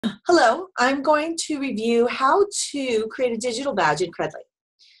Hello, I'm going to review how to create a digital badge in Credly.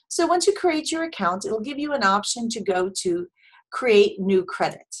 So once you create your account, it'll give you an option to go to create new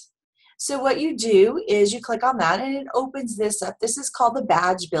credit. So what you do is you click on that and it opens this up. This is called the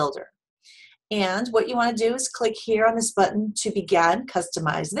badge builder. And what you want to do is click here on this button to begin,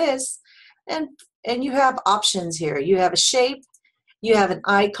 customize this, and you have options here. You have a shape, you have an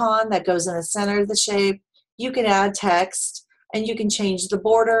icon that goes in the center of the shape, you can add text, and you can change the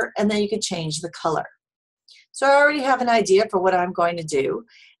border, and then you can change the color. So I already have an idea for what I'm going to do.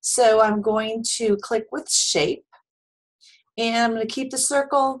 So I'm going to click with shape, and I'm going to keep the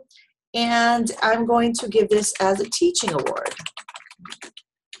circle, and I'm going to give this as a teaching award.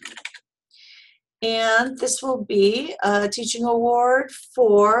 And this will be a teaching award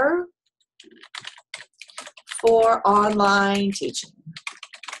for online teaching.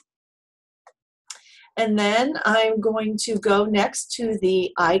 And then I'm going to go next to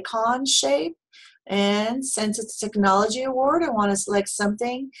the icon shape, and since it's a technology award, I want to select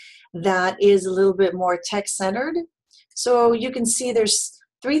something that is a little bit more tech-centered. So you can see there's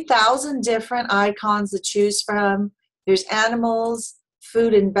 3,000 different icons to choose from. There's animals,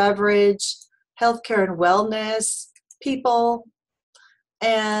 food and beverage, healthcare and wellness, people,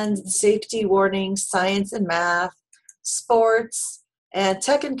 and safety warnings, science and math, sports, and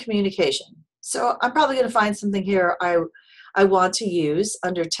tech and communication. So I'm probably going to find something here I want to use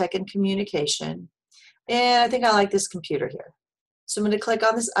under tech and communication. And I think I like this computer here. So I'm going to click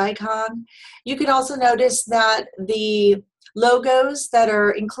on this icon. You can also notice that the logos that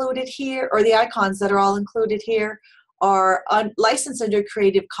are included here, or the icons that are all included here, are licensed under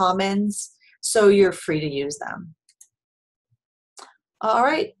Creative Commons, so you're free to use them. All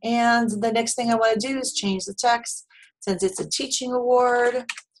right, and the next thing I want to do is change the text. Since it's a teaching award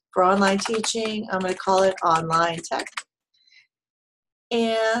for online teaching, I'm going to call it Online Tech.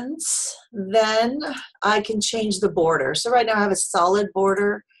 And then I can change the border. So right now I have a solid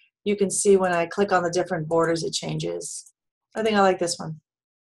border. You can see when I click on the different borders, it changes. I think I like this one.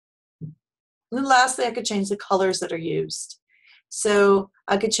 And then lastly, I could change the colors that are used. So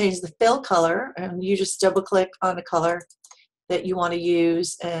I could change the fill color, and you just double click on a color that you want to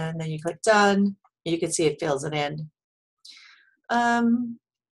use, and then you click done. You can see it fills it in.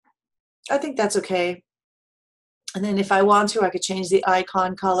 I think that's okay. And then if I want to, I could change the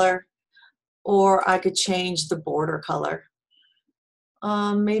icon color, or I could change the border color.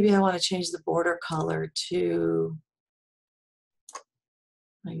 Maybe I want to change the border color to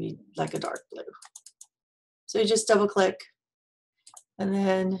maybe like a dark blue. So you just double click, and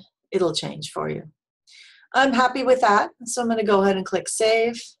then it'll change for you. I'm happy with that, so I'm going to go ahead and click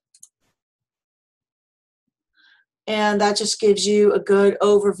Save. And that just gives you a good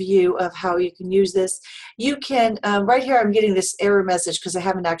overview of how you can use this. You can, right here I'm getting this error message because I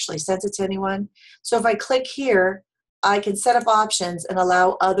haven't actually sent it to anyone. So if I click here, I can set up options and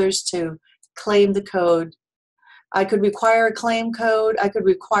allow others to claim the code. I could require a claim code. I could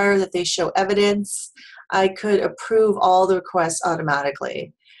require that they show evidence. I could approve all the requests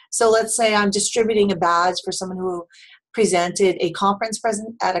automatically. So let's say I'm distributing a badge for someone who presented a conference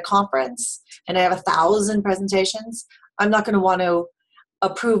at a conference, and I have 1,000 presentations. I'm not going to want to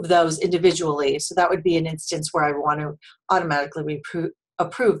approve those individually. So that would be an instance where I want to automatically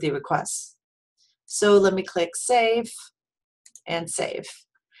approve the requests. So let me click Save and Save.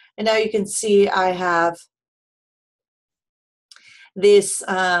 And now you can see I have this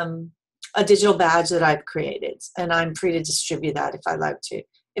a digital badge that I've created, and I'm free to distribute that if I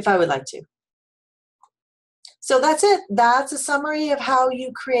would like to. So that's it. That's a summary of how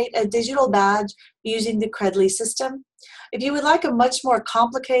you create a digital badge using the Credly system. If you would like a much more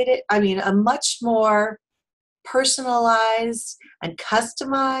complicated, a much more personalized and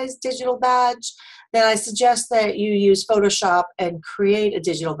customized digital badge, then I suggest that you use Photoshop and create a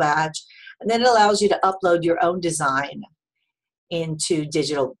digital badge, and then it allows you to upload your own design into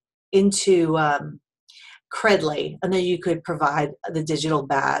Credly, and then you could provide the digital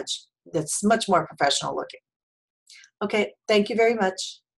badge that's much more professional looking. Okay, thank you very much.